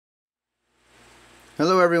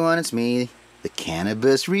Hello everyone, it's me, the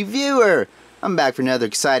Cannabis Reviewer. I'm back for another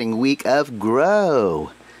exciting week of grow.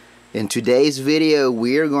 In today's video,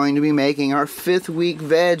 we are going to be making our 5th week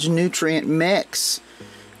veg nutrient mix.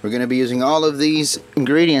 We're going to be using all of these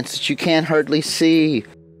ingredients that you can't hardly see.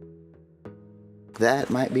 That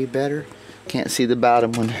might be better. Can't see the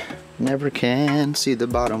bottom one. Never can see the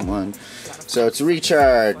bottom one. So it's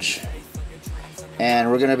recharge. And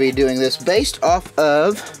we're going to be doing this based off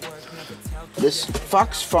of this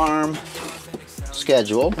Fox Farm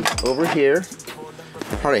schedule over here.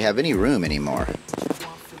 I hardly have any room anymore.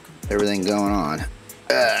 Everything going on.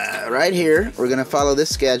 Right here, we're going to follow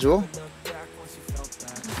this schedule.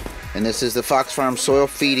 And this is the Fox Farm soil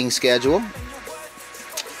feeding schedule.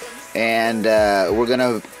 And we're going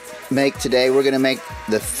to make today, we're going to make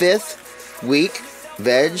the 5th week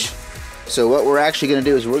veg. So what we're actually going to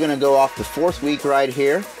do is we're going to go off the 4th week right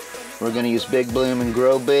here. We're going to use Big Bloom and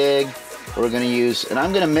Grow Big. We're going to use, and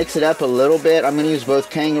I'm going to mix it up a little bit. I'm going to use both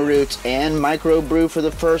Kangaroots and Micro Brew for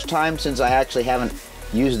the first time, since I actually haven't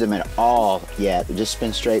used them at all yet. It's just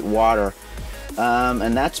been straight water.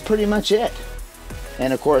 And that's pretty much it.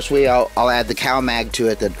 And of course I'll add the Cow Mag to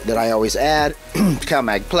it that I always add. Cow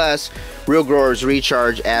Mag Plus, Real Growers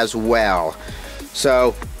Recharge as well.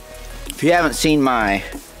 So if you haven't seen my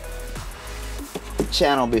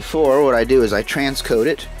channel before, what I do is I transcode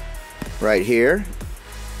it right here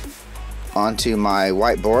onto my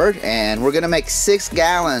whiteboard, and we're gonna make 6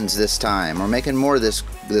 gallons this time. We're making more this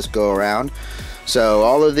go around, so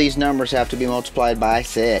all of these numbers have to be multiplied by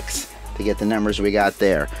 6 to get the numbers we got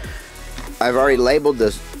there. I've already labeled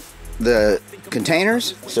the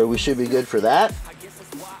containers, so we should be good for that.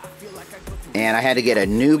 And I had to get a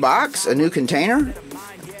new box, a new container,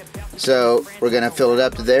 so we're gonna fill it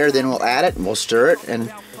up to there, then we'll add it and we'll stir it, and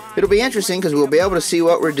it'll be interesting because we'll be able to see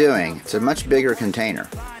what we're doing. It's a much bigger container.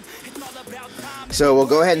 So we'll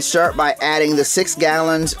go ahead and start by adding the 6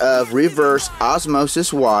 gallons of reverse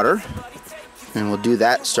osmosis water, and we'll do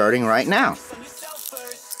that starting right now.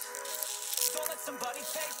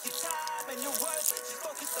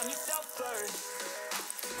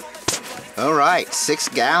 All right, 6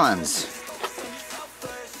 gallons.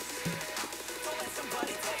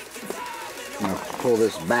 I'm gonna pull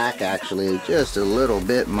this back actually just a little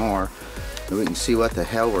bit more so we can see what the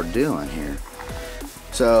hell we're doing here.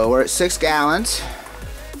 So we're at 6 gallons,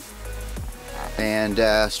 and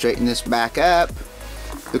straighten this back up.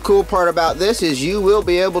 The cool part about this is you will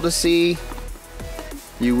be able to see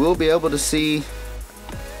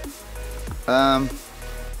the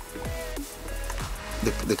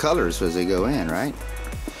colors as they go in, right?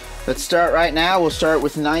 Let's start right now. We'll start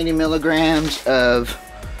with 90 milligrams of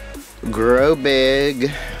Grow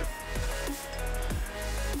Big.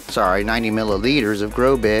 Sorry, 90 milliliters of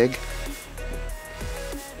Grow Big.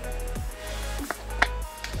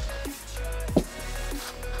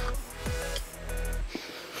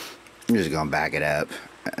 I'm just gonna back it up.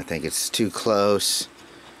 I think it's too close.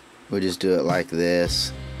 We'll just do it like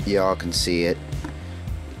this. Y'all can see it.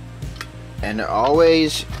 And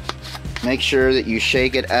always make sure that you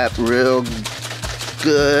shake it up real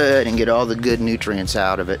good and get all the good nutrients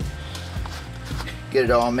out of it. Get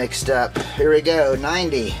it all mixed up. Here we go,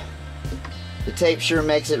 90. The tape sure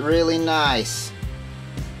makes it really nice.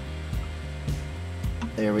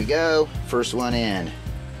 There we go, first one in.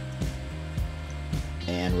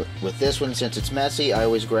 And with this one, since it's messy, I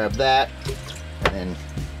always grab that and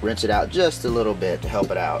rinse it out just a little bit to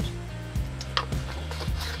help it out.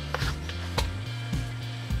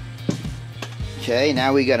 Okay,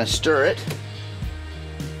 now we gotta stir it.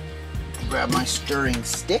 Grab my stirring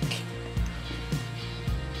stick.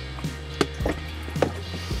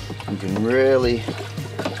 You can really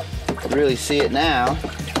see it now.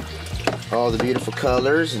 All the beautiful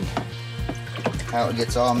colors and how it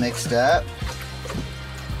gets all mixed up.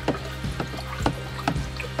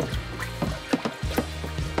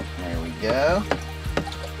 Go.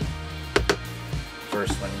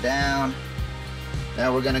 First one down.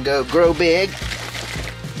 Now we're gonna go Grow Big.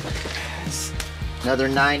 Another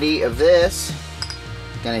 90 of this.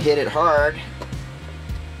 Gonna hit it hard.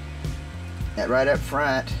 That right up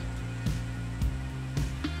front.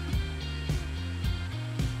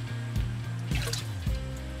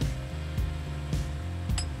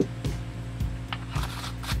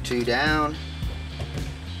 Two down.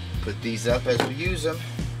 Put these up as we use them.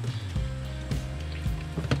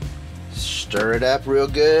 Stir it up real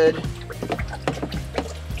good.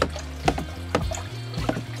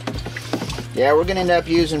 Yeah, we're gonna end up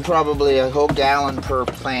using probably a whole gallon per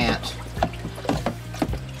plant.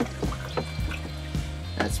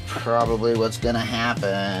 probably what's gonna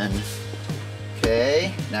happen.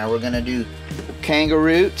 Okay, now we're gonna do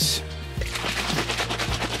kangaroos.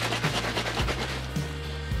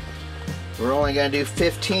 We're only going to do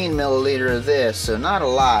 15 milliliter of this, so not a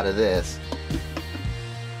lot of this.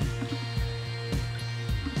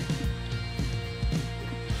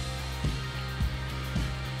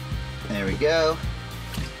 There we go.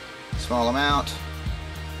 Small amount.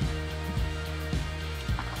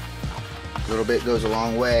 A little bit goes a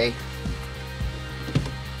long way.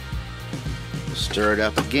 Stir it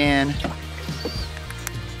up again.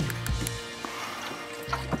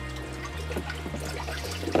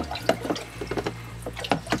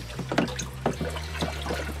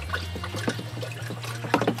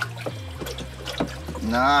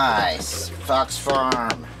 Nice. Fox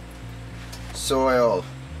Farm soil,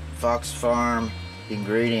 Fox Farm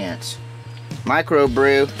ingredients.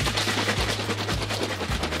 Microbrew.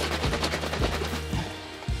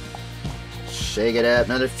 Shake it up.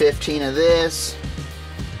 Another 15 of this.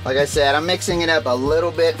 Like I said, I'm mixing it up a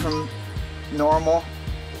little bit from normal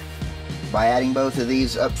by adding both of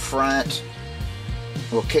these up front.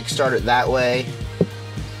 We'll kickstart it that way,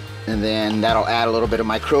 and then that'll add a little bit of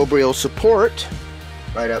microbial support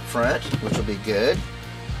right up front, which will be good,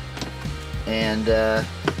 and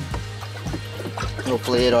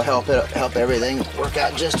hopefully it'll help everything work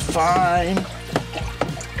out just fine.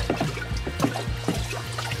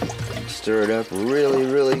 Stir it up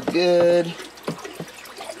really good.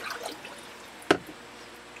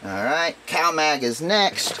 Alright, CalMag is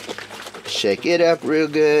next. Shake it up real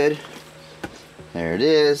good. There it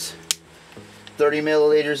is. 30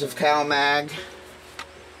 milliliters of CalMag.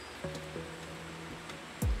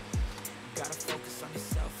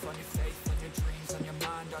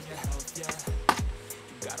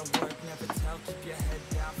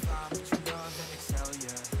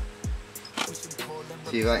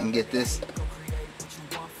 See if I can get this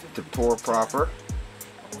to pour proper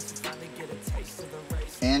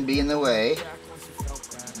and be in the way.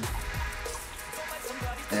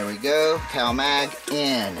 There we go. CalMag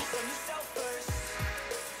in.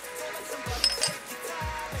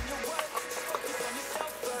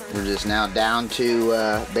 We're just now down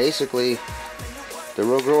to basically the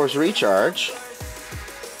Real Growers Recharge.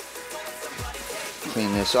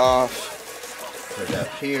 Clean this off. Put it up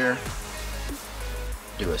here.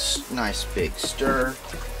 Do a nice big stir.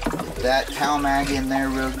 Put that CalMag in there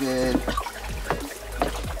real good.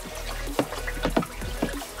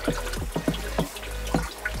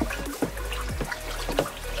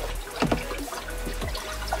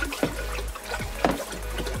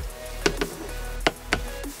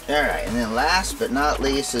 Alright, and then last but not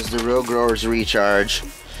least is the Real Growers Recharge.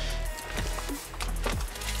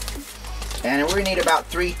 And we're going to need about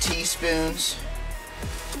 3 teaspoons.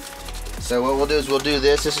 So what we'll do is we'll do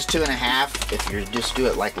this. This is 2.5 if you just do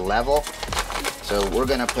it like level. So we're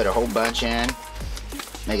going to put a whole bunch in.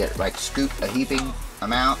 Make it like scoop a heaping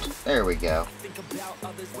amount. There we go.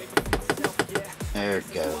 There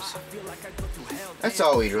it goes. That's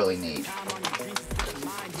all we really need.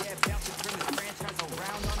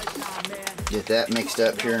 Get that mixed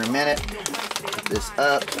up here in a minute. Put this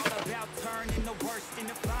up.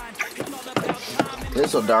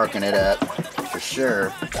 This will darken it up for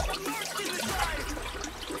sure.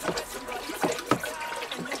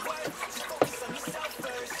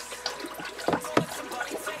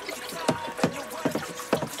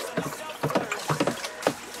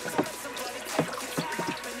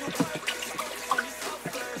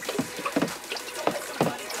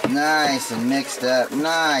 Nice and mixed up,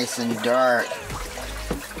 nice and dark,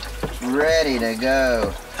 ready to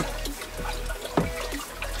go.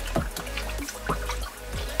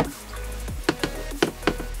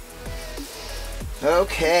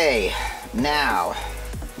 Okay, now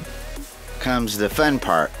comes the fun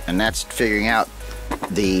part, and that's figuring out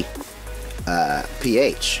the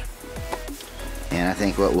pH. And I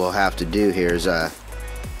think what we'll have to do here is I'll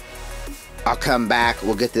come back,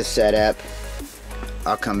 we'll get this set up.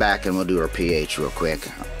 I'll come back and we'll do our pH real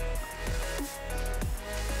quick.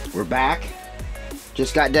 We're back.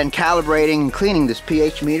 Just got done calibrating and cleaning this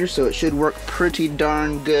pH meter, so it should work pretty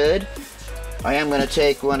darn good. I am going to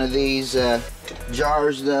take one of these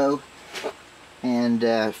jars though and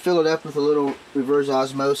fill it up with a little reverse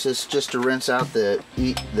osmosis just to rinse out the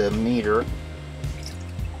meter.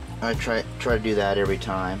 I try to do that every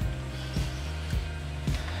time.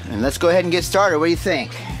 And let's go ahead and get started. What do you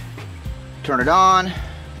think? Turn it on.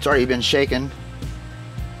 It's already been shaken.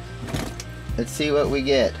 Let's see what we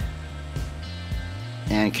get.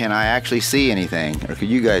 And can I actually see anything? Or could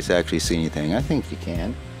you guys actually see anything? I think you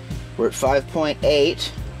can. We're at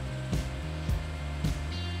 5.8.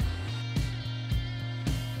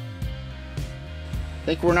 I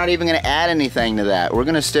think we're not even going to add anything to that. We're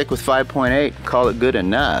going to stick with 5.8, call it good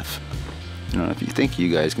enough. I don't know if you think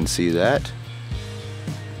you guys can see that.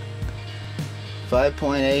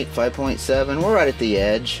 5.8, 5.7, we're right at the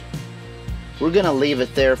edge. We're going to leave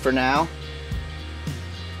it there for now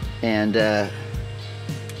and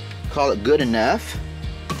call it good enough.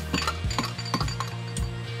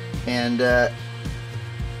 And then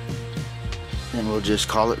we'll just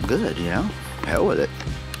call it good, you know? Hell with it.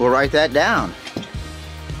 We'll write that down.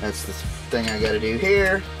 That's the thing I got to do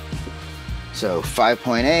here. So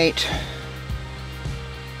 5.8,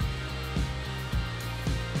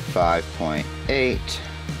 5.8,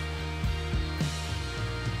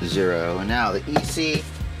 0. And now the EC,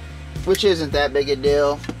 which isn't that big a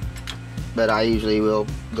deal, but I usually will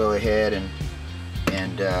go ahead and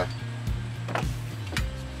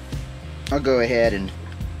I'll go ahead and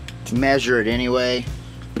measure it anyway.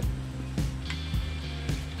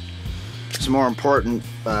 It's more important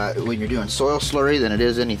when you're doing soil slurry than it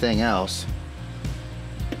is anything else.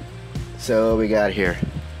 So what we got here,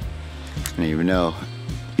 I don't even know.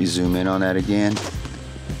 You zoom in on that again.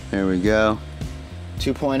 There we go.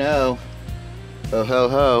 2.0. Oh ho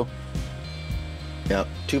ho. Yep,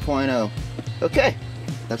 2.0. Okay,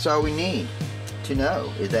 that's all we need to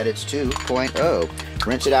know is that it's 2.0.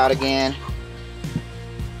 Rinse it out again.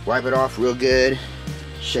 Wipe it off real good.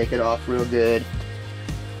 Shake it off real good.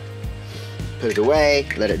 Put it away,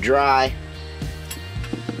 let it dry.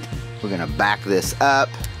 We're gonna back this up.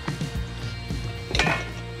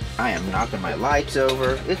 I am knocking my lights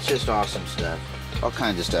over. It's just awesome stuff. All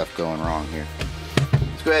kinds of stuff going wrong here.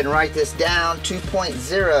 Let's go ahead and write this down,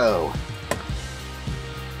 2.0.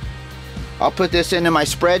 I'll put this into my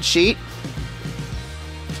spreadsheet.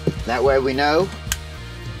 That way we know,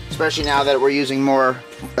 especially now that we're using more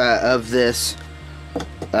of this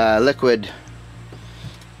liquid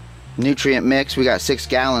nutrient mix. We got 6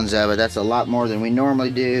 gallons of it. That's a lot more than we normally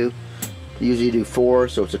do. Usually do 4,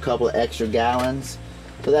 so it's a couple of extra gallons.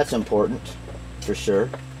 So that's important for sure.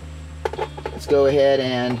 Let's go ahead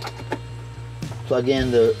and plug in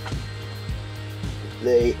the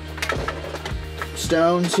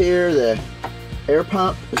stones here. The air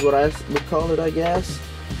pump is what I would call it, I guess.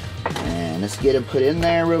 And let's get them put in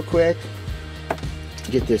there real quick.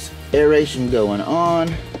 Get this aeration going on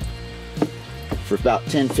for about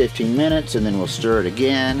 10-15 minutes, and then we'll stir it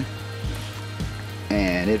again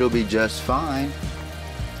and it'll be just fine.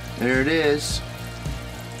 There it is.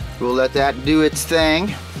 We'll let that do its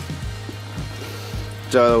thing.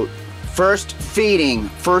 So first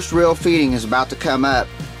real feeding is about to come up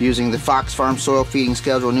using the Fox Farm Soil Feeding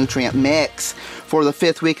Schedule Nutrient Mix for the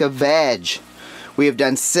 5th week of veg. We have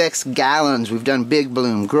done 6 gallons. We've done Big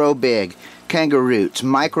Bloom, Grow Big, Kangaroo Roots,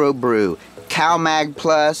 Micro Brew, CalMag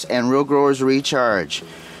Plus, and Real Growers Recharge.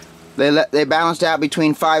 They balanced out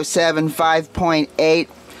between 5.7, 5.8,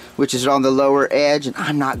 which is on the lower edge, and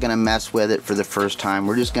I'm not gonna mess with it for the first time.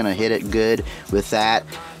 We're just gonna hit it good with that.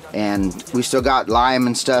 And we still got lime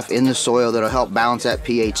and stuff in the soil that'll help balance that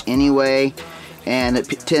pH anyway. And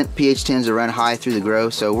the pH tends to run high through the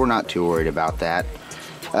growth, so we're not too worried about that.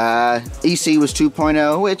 EC was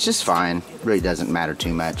 2.0, which is fine. Really doesn't matter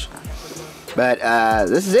too much. But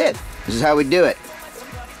this is it. This is how we do it.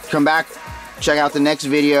 Come back, check out the next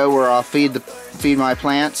video where I'll feed my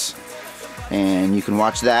plants, and you can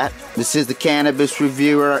watch that. This is the Cannabis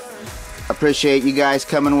Reviewer. Appreciate you guys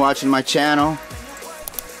coming and watching my channel.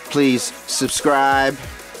 Please subscribe,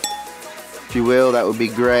 if you will. That would be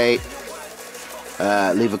great.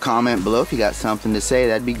 Leave a comment below if you got something to say.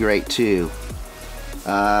 That'd be great too.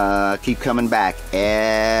 Keep coming back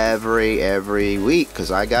every week, because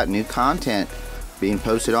I got new content being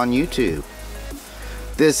posted on YouTube.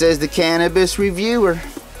 This is the Cannabis Reviewer,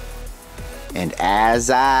 and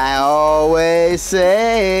as I always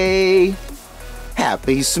say,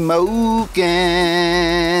 happy smoking.